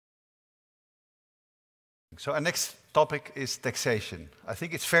So our next topic is taxation. I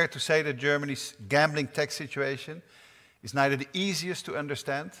think it's fair to say that Germany's gambling tax situation is neither the easiest to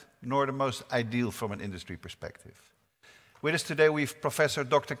understand nor the most ideal from an industry perspective. With us today we have Professor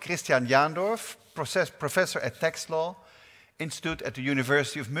Dr. Christian Jahndorf, Professor at Tax Law, Institute at the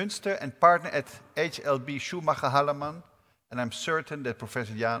University of Münster and partner at HLB Schumacher Hallermann. And I'm certain that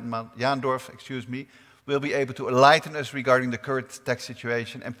Professor Jahndorf, will be able to enlighten us regarding the current tax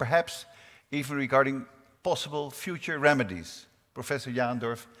situation and perhaps even regarding possible future remedies. Professor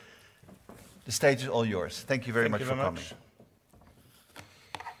Jahndorf, the stage is all yours. Thank you very much for coming.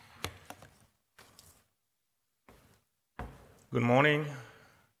 Good morning,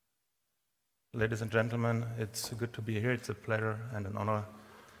 ladies and gentlemen. It's good to be here. It's a pleasure and an honor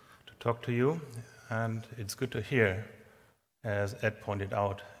to talk to you. And it's good to hear, as Ed pointed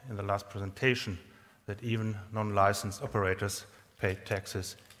out in the last presentation, that even non-licensed operators pay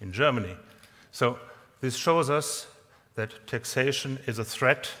taxes in Germany. So this shows us that taxation is a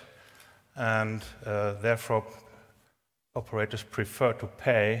threat, and therefore operators prefer to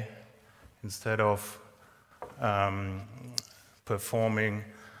pay instead of performing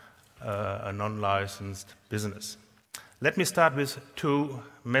a non-licensed business. Let me start with two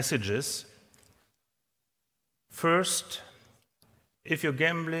messages. First, if your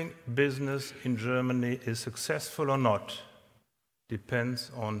gambling business in Germany is successful or not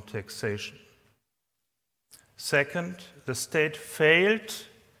depends on taxation. Second, the state failed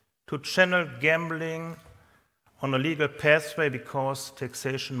to channel gambling on a legal pathway because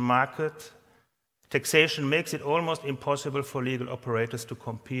taxation makes it almost impossible for legal operators to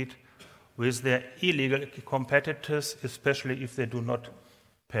compete with their illegal competitors, especially if they do not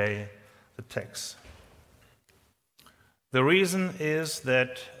pay the tax. The reason is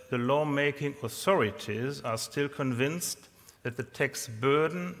that the lawmaking authorities are still convinced that the tax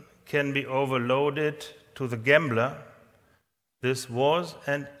burden can be overloaded to the gambler. This was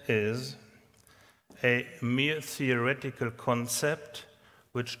and is a mere theoretical concept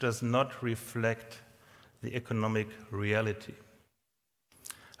which does not reflect the economic reality.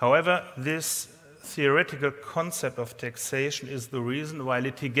 However, this theoretical concept of taxation is the reason why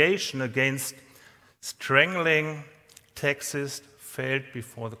litigation against strangling taxes failed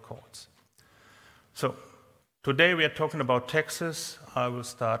before the courts. So, today we are talking about taxes. I will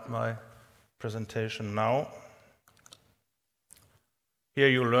start my presentation now. Here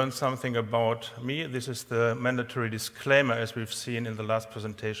you learn something about me. This is the mandatory disclaimer, as we've seen in the last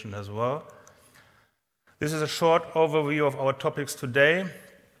presentation as well. This is a short overview of our topics today.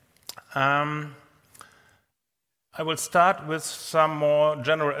 I will start with some more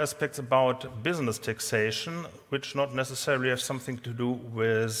general aspects about business taxation, which not necessarily have something to do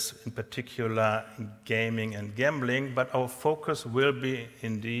with, in particular, gaming and gambling, but our focus will be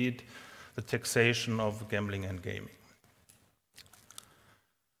indeed the taxation of gambling and gaming.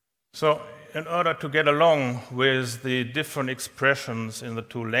 So, in order to get along with the different expressions in the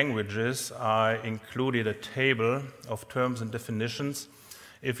two languages, I included a table of terms and definitions.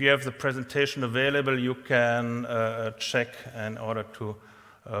 If you have the presentation available, you can check in order to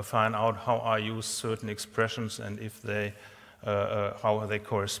find out how I use certain expressions and if they, how they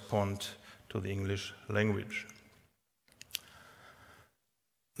correspond to the English language.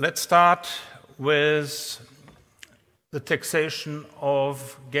 Let's start with the taxation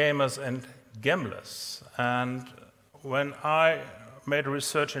of gamers and gamblers. And when I made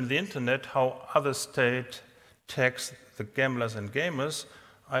research in the internet how other states tax the gamblers and gamers,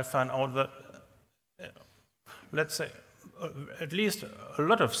 I found out that, let's say, at least a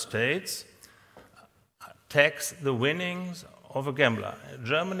lot of states tax the winnings of a gambler.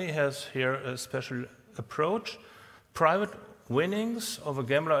 Germany has here a special approach. Private winnings of a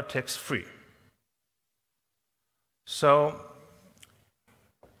gambler are tax-free. So,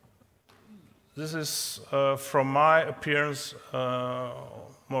 this is, from my appearance, more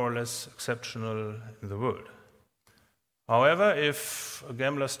or less exceptional in the world. However, if a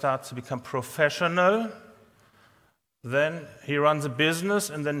gambler starts to become professional, then he runs a business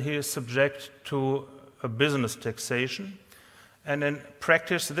and then he is subject to a business taxation. And in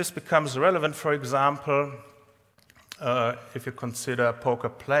practice, this becomes relevant, for example, if you consider poker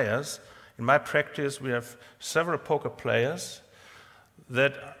players. In my practice, we have several poker players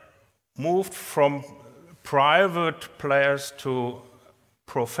that moved from private players to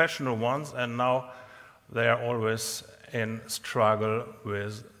professional ones, and now they are always in struggle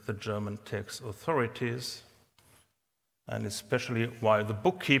with the German tax authorities, and especially while the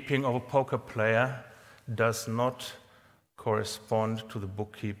bookkeeping of a poker player does not correspond to the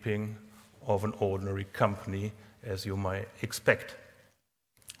bookkeeping of an ordinary company, as you might expect.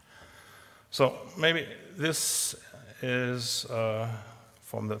 So maybe this is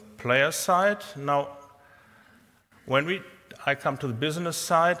from the player side. Now, when I come to the business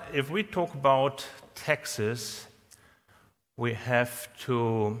side, if we talk about taxes, we have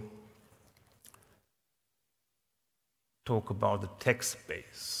to talk about the tax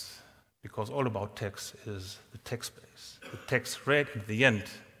base, because all about tax is the tax base. The tax rate at the end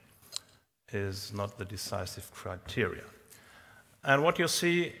is not the decisive criteria. And what you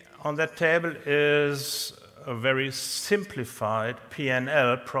see on that table is a very simplified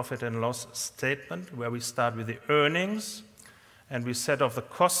P&L, profit and loss statement, where we start with the earnings, and we set off the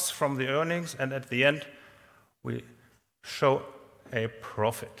costs from the earnings, and at the end, we show a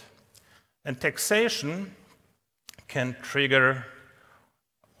profit. And taxation can trigger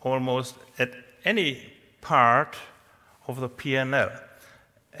almost at any part of the P&L.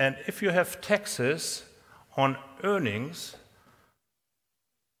 And if you have taxes on earnings,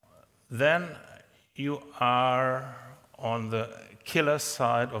 then you are on the killer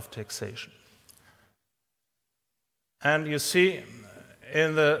side of taxation. And you see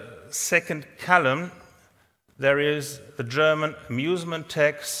in the second column, there is the German amusement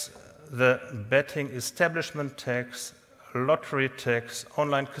tax, the betting establishment tax, lottery tax,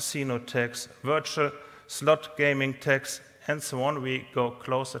 online casino tax, virtual slot gaming tax, and so on. We go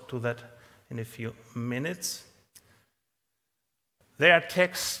closer to that in a few minutes. They are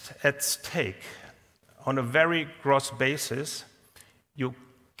taxed at stake on a very gross basis. You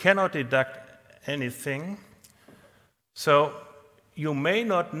cannot deduct anything. So you may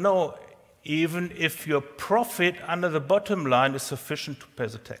not know even if your profit under the bottom line is sufficient to pay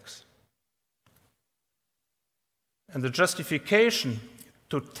the tax. And the justification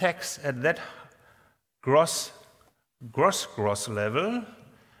to tax at that gross level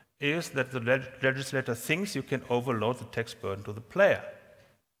is that the legislator thinks you can overload the tax burden to the player.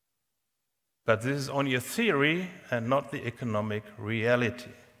 But this is only a theory and not the economic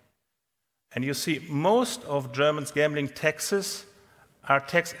reality. And you see, most of Germany's gambling taxes are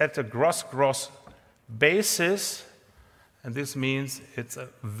taxed at a gross basis, and this means it's a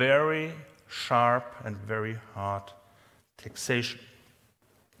very sharp and very hard taxation.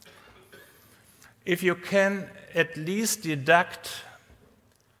 If you can at least deduct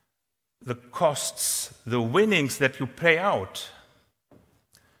the costs, the winnings that you pay out,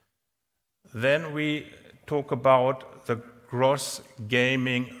 then we talk about the gross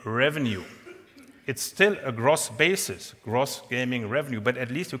gaming revenue. It's still a gross basis, gross gaming revenue, but at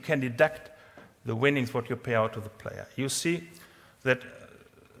least you can deduct the winnings, what you pay out to the player. You see that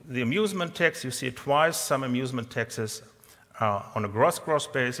the amusement tax, you see it twice. Some amusement taxes are on a gross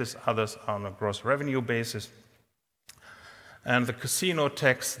basis, others are on a gross revenue basis. And the casino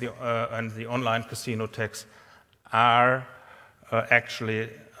tax and the online casino tax are actually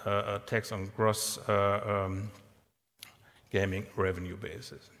a tax on gross gaming revenue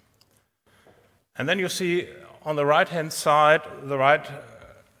basis. And then you see on the right-hand side, the right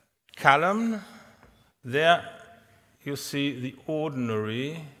column, there you see the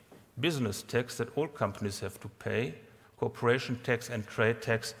ordinary business tax that all companies have to pay, corporation tax and trade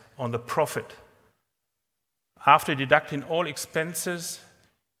tax on the profit. After deducting all expenses,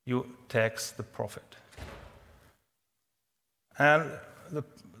 you tax the profit. And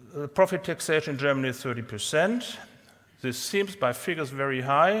the profit taxation in Germany is 30%. This seems by figures very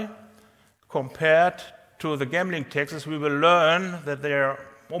high. Compared to the gambling taxes, we will learn that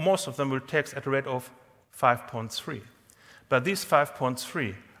most of them will tax at a rate of 5.3. But these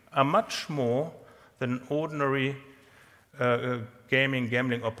 5.3 are much more than an ordinary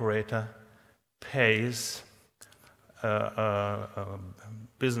gambling operator pays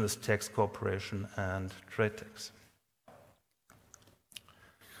business tax, corporation, and trade tax.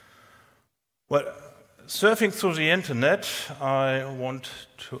 Well, surfing through the internet, I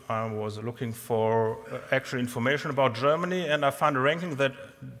was looking for actual information about Germany, and I found a ranking that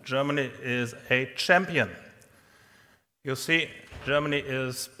Germany is a champion. You see, Germany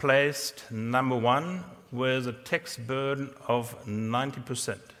is placed #1 with a tax burden of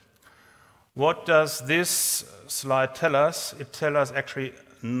 90%. What does this slide tell us? It tells us actually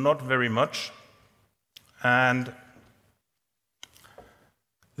not very much. And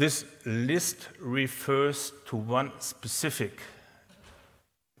this list refers to one specific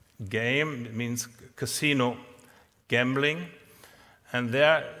game. It means casino gambling. And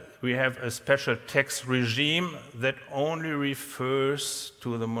there we have a special tax regime that only refers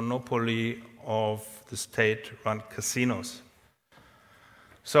to the monopoly of the state-run casinos.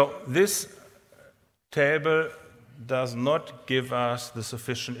 So this table does not give us the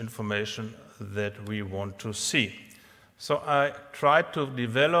sufficient information that we want to see. So I tried to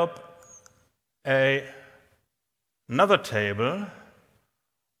develop another table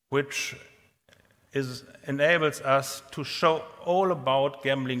which enables us to show all about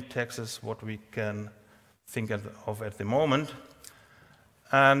gambling taxes, what we can think of at the moment.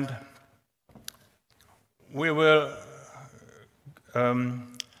 And we will,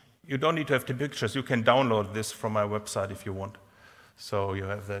 you don't need to have the pictures, you can download this from my website if you want. So you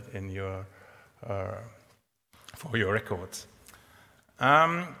have that in your, for your records.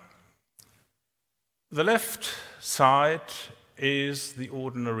 The left side is the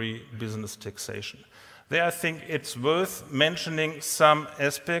ordinary business taxation. There I think it's worth mentioning some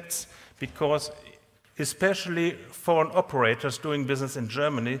aspects because especially foreign operators doing business in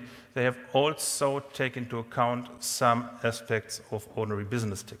Germany, they have also taken into account some aspects of ordinary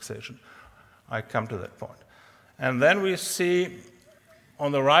business taxation. I come to that point. And then we see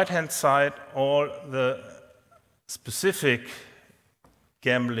on the right-hand side all the specific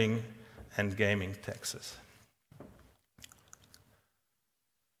gambling and gaming taxes.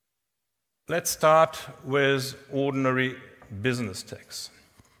 Let's start with ordinary business tax.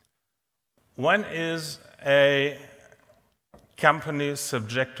 When is a company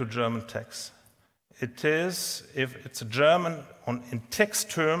subject to German tax? It is if it's a German, in tax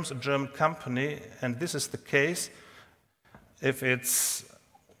terms, a German company, and this is the case if it's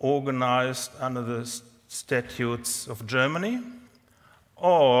organized under the statutes of Germany,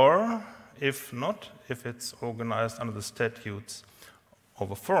 or if not, if it's organized under the statutes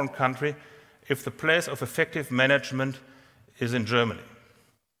of a foreign country, if the place of effective management is in Germany.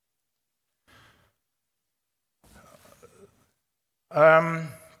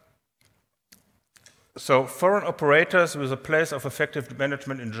 So foreign operators with a place of effective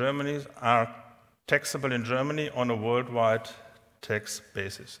management in Germany are taxable in Germany on a worldwide tax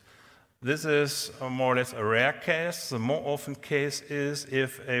basis. This is more or less a rare case. The more often case is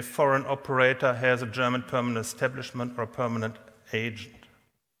if a foreign operator has a German permanent establishment or a permanent agent.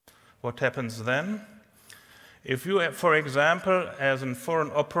 What happens then? If you, for example, as a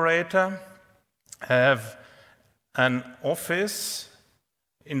foreign operator, have an office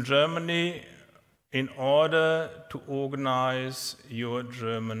in Germany in order to organize your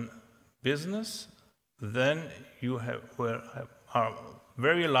German business, then you are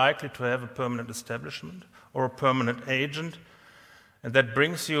very likely to have a permanent establishment or a permanent agent, and that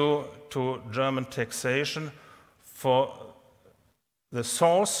brings you to German taxation for the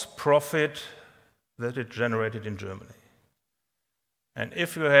source profit that it generated in Germany. And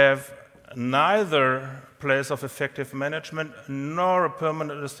if you have neither place of effective management, nor a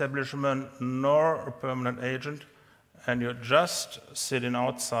permanent establishment, nor a permanent agent, and you're just sitting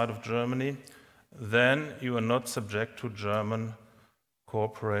outside of Germany, then you are not subject to German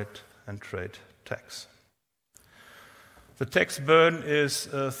corporate and trade tax. The tax burden is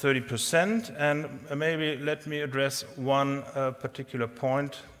 30%, and maybe let me address one particular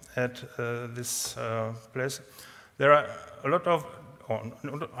point at this place. There are a lot of,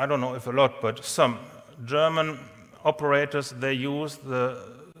 I don't know if a lot, but some German operators, they use the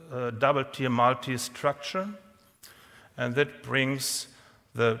double-tier multi-structure, and that brings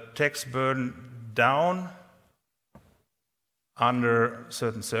the tax burden down under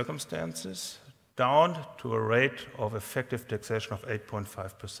certain circumstances, down to a rate of effective taxation of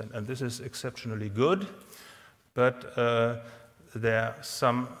 8.5%. And this is exceptionally good, but there are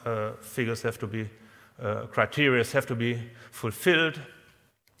some figures have to be, criteria have to be fulfilled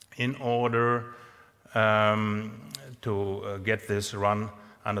in order to get this run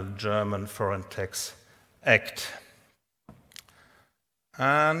under the German Foreign Tax Act.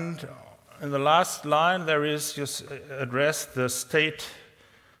 And in the last line, there is just address the state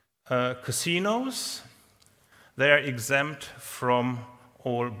casinos. They are exempt from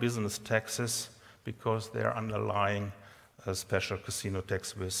all business taxes because they are underlying a special casino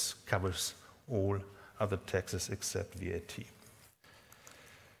tax which covers all other taxes except VAT.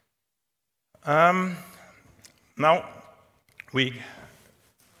 Now, we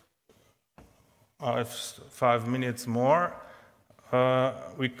have 5 minutes more.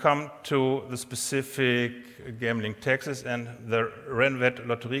 We come to the specific gambling taxes, and the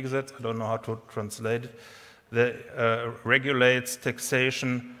Rennwett-Lotteriegesetz, I don't know how to translate it, that regulates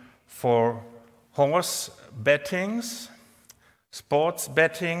taxation for horse bettings, sports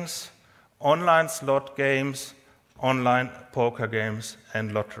bettings, online slot games, online poker games,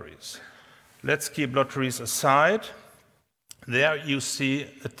 and lotteries. Let's keep lotteries aside. There you see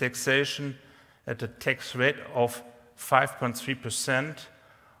a taxation at a tax rate of 5.3%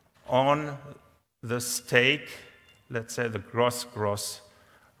 on the stake, let's say the gross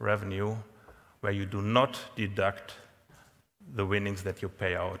revenue, where you do not deduct the winnings that you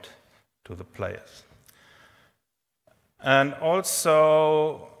pay out to the players. And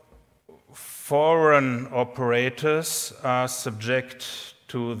also, foreign operators are subject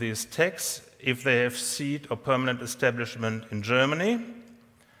to this tax if they have seat or permanent establishment in Germany,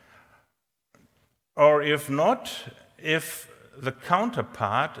 or if not, if the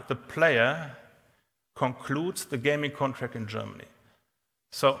counterpart, the player, concludes the gaming contract in Germany.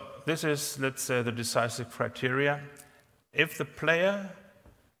 So this is, let's say, the decisive criteria. If the player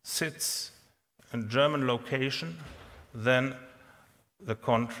sits in a German location, then the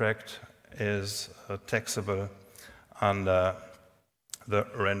contract is taxable under the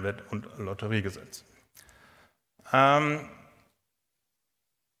Rennwett- und Lotteriegesetz.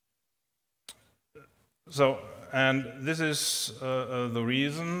 And this is the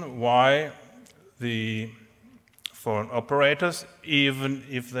reason why the foreign operators, even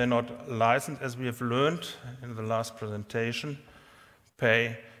if they're not licensed, as we have learned in the last presentation,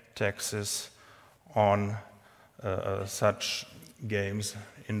 pay taxes on such games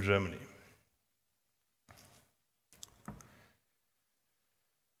in Germany.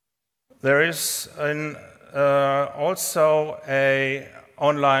 There is also an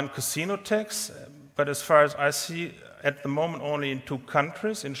online casino tax, but as far as I see, at the moment only in 2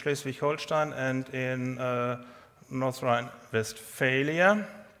 countries, in Schleswig-Holstein and in North Rhine-Westphalia.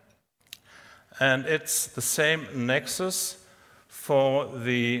 And it's the same nexus for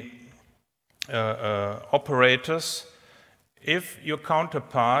the operators. If your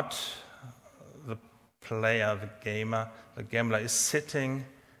counterpart, the player, the gamer, the gambler is sitting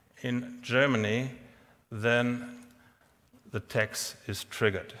in Germany, then the tax is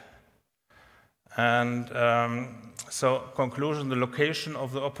triggered. And so, conclusion, the location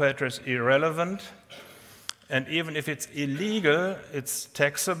of the operator is irrelevant. And even if it's illegal, it's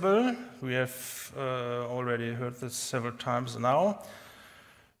taxable. We have already heard this several times now.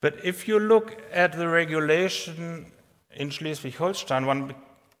 But if you look at the regulation in Schleswig-Holstein, one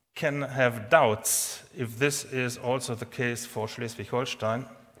can have doubts if this is also the case for Schleswig-Holstein,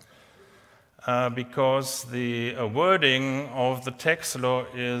 because the wording of the tax law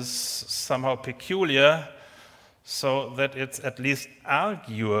is somehow peculiar, so that it's at least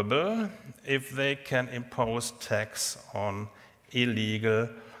arguable if they can impose tax on illegal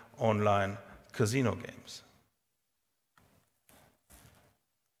online casino games.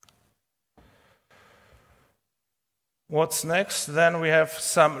 What's next? Then we have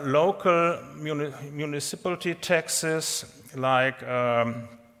some local municipality taxes, like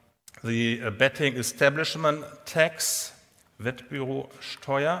the betting establishment tax,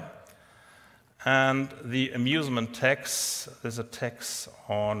 Wettbürosteuer, and the amusement tax is a tax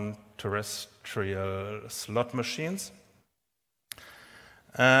on terrestrial slot machines.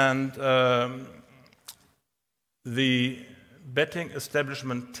 And the betting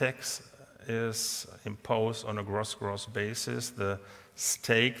establishment tax is imposed on a gross basis. The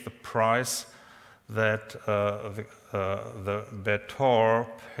stake, the price that the bettor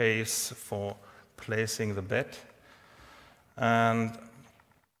pays for placing the bet. And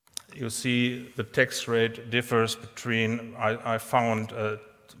you see the tax rate differs between, I found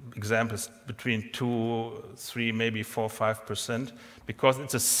examples between 2, 3, maybe 4, 5%, because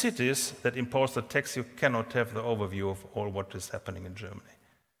it's the cities that impose the tax. You cannot have the overview of all what is happening in Germany.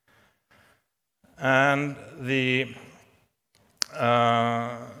 And the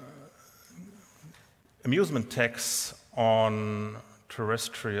amusement tax on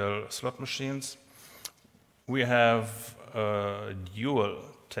terrestrial slot machines, we have a dual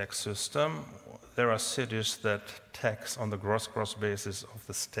tax system. There are cities that tax on the gross basis of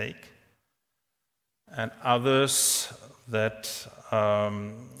the stake, and others that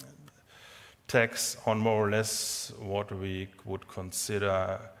tax on more or less what we would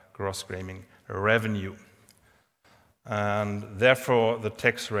consider gross gaming revenue. And therefore the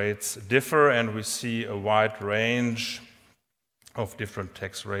tax rates differ, and we see a wide range of different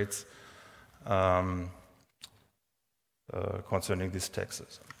tax rates concerning these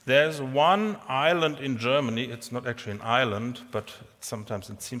taxes. There's one island in Germany, it's not actually an island, but sometimes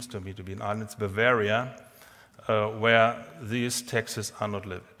it seems to me to be an island, it's Bavaria, where these taxes are not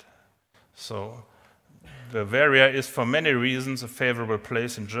levied. So Bavaria is for many reasons a favorable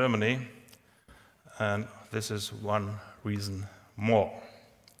place in Germany, and this is one reason more.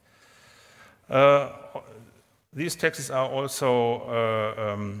 These taxes are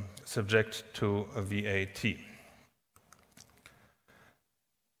also subject to VAT.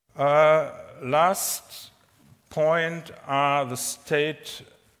 Last point are the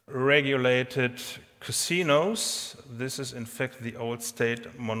state-regulated casinos. This is in fact the old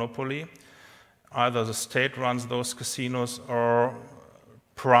state monopoly. Either the state runs those casinos or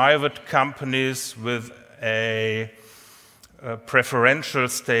private companies with a preferential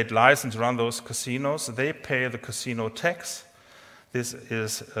state license run those casinos. They pay the casino tax. This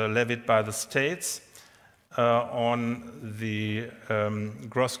is levied by the states on the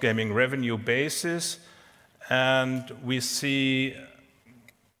gross gaming revenue basis. And we see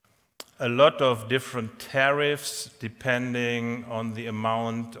a lot of different tariffs depending on the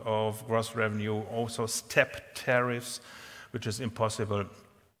amount of gross revenue, also step tariffs, which is impossible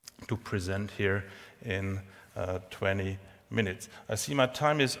to present here in 20 minutes. I see my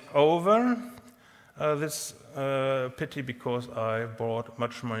time is over. This pity because I brought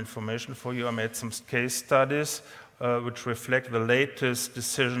much more information for you. I made some case studies which reflect the latest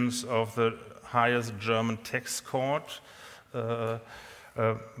decisions of the highest German tax court.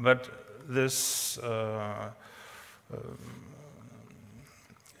 But this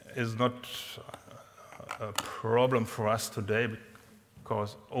is not a problem for us today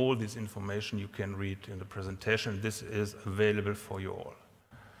because all this information you can read in the presentation. This is available for you all.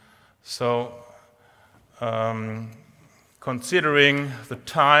 So, considering the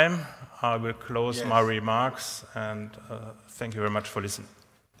time, I will close my remarks and thank you very much for listening.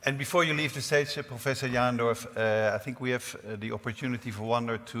 And before you leave the stage, Professor Jahndorf, I think we have the opportunity for 1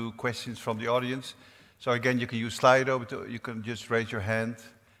 or 2 questions from the audience. So again, you can use Slido, but you can just raise your hand.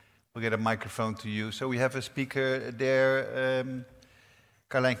 We'll get a microphone to you. So we have a speaker there.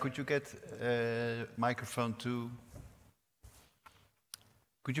 Carlijn, could you get a microphone to...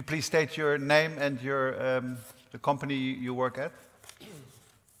 Could you please state your name and your, the company you work at?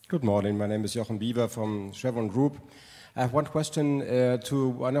 Good morning. My name is Jochen Bieber from Chevron Group. I have one question to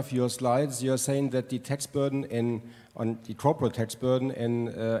one of your slides. You're saying that the tax burden on the corporate tax burden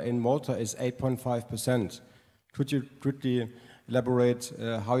in Malta is 8.5%. Could you quickly elaborate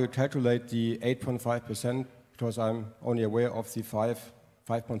how you calculate the 8.5%? Because I'm only aware of the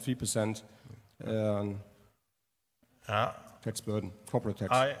 5.3% tax burden, corporate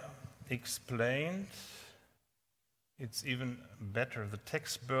tax. I explained it's even better. The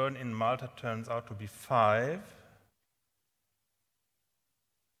tax burden in Malta turns out to be 5%.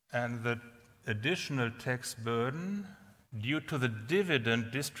 And the additional tax burden due to the dividend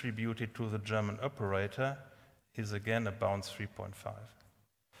distributed to the German operator is again about 3.5.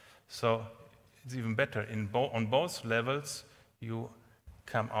 So it's even better. On both levels, you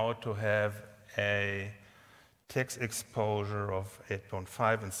come out to have a tax exposure of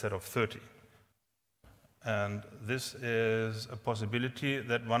 8.5 instead of 30. And this is a possibility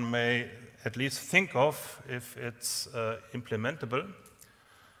that one may at least think of if it's implementable.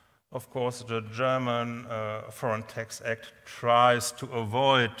 Of course, the German Foreign Tax Act tries to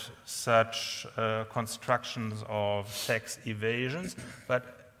avoid such constructions of tax evasions,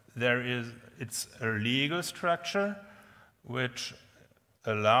 but it's a legal structure which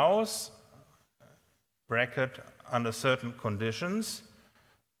allows, bracket, under certain conditions,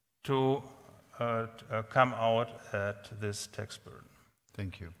 to come out at this tax burden.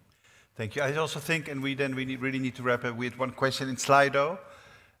 Thank you. Thank you. I also think, and we really need to wrap up with one question in Slido.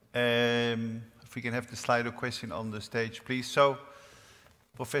 If we can have the Slido question on the stage, please. So,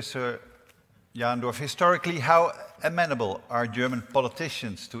 Professor Jahndorf, historically, how amenable are German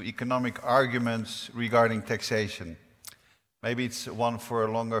politicians to economic arguments regarding taxation? Maybe it's one for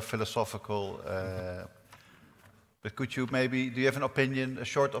a longer philosophical, but could you maybe, do you have an opinion, a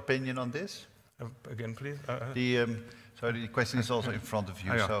short opinion on this? Again, please. So the question is also in front of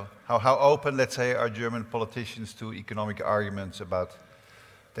you. So how open, let's say, are German politicians to economic arguments about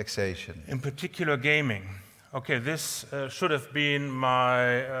taxation? In particular, gaming. Okay, this should have been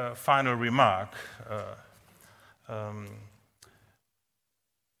my final remark.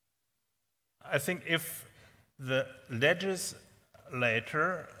 I think if the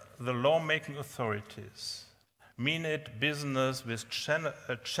legislator, the lawmaking authorities, mean it business with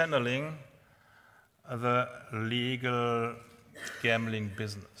channeling the legal gambling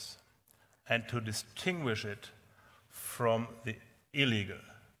business and to distinguish it from the illegal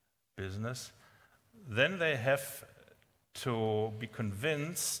business, then they have to be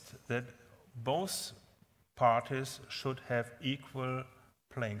convinced that both parties should have equal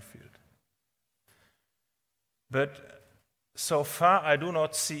playing field. But so far I do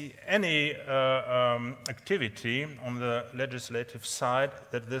not see any activity on the legislative side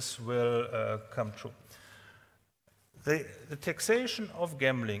that this will come true. The taxation of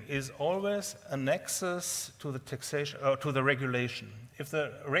gambling is always a nexus to the taxation, to the regulation. If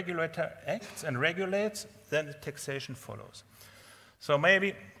the regulator acts and regulates, then the taxation follows. So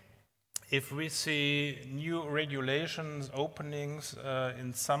maybe if we see new regulations, openings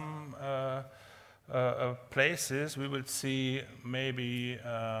in some places, we will see maybe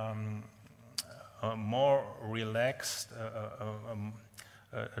a more relaxed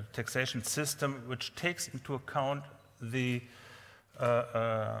taxation system which takes into account the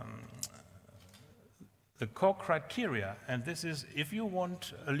core criteria. And this is, if you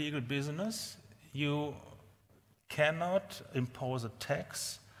want a legal business, you cannot impose a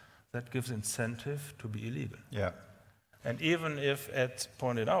tax that gives incentive to be illegal. Yeah. And even if Ed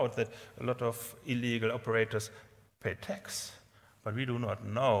pointed out that a lot of illegal operators pay tax, but we do not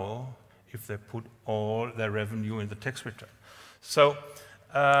know if they put all their revenue in the tax return. So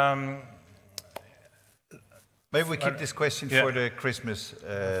maybe we keep this question for the Christmas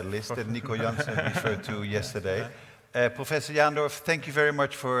list that Nico Janssen referred to yesterday. Professor Jahndorf, thank you very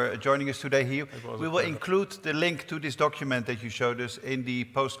much for joining us today here. We will include the link to this document that you showed us in the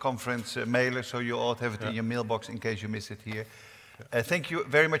post-conference mailer, so you all have it in your mailbox in case you miss it here. Thank you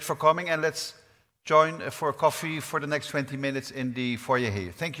very much for coming, and let's join for a coffee for the next 20 minutes in the foyer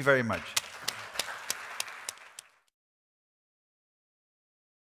here. Thank you very much.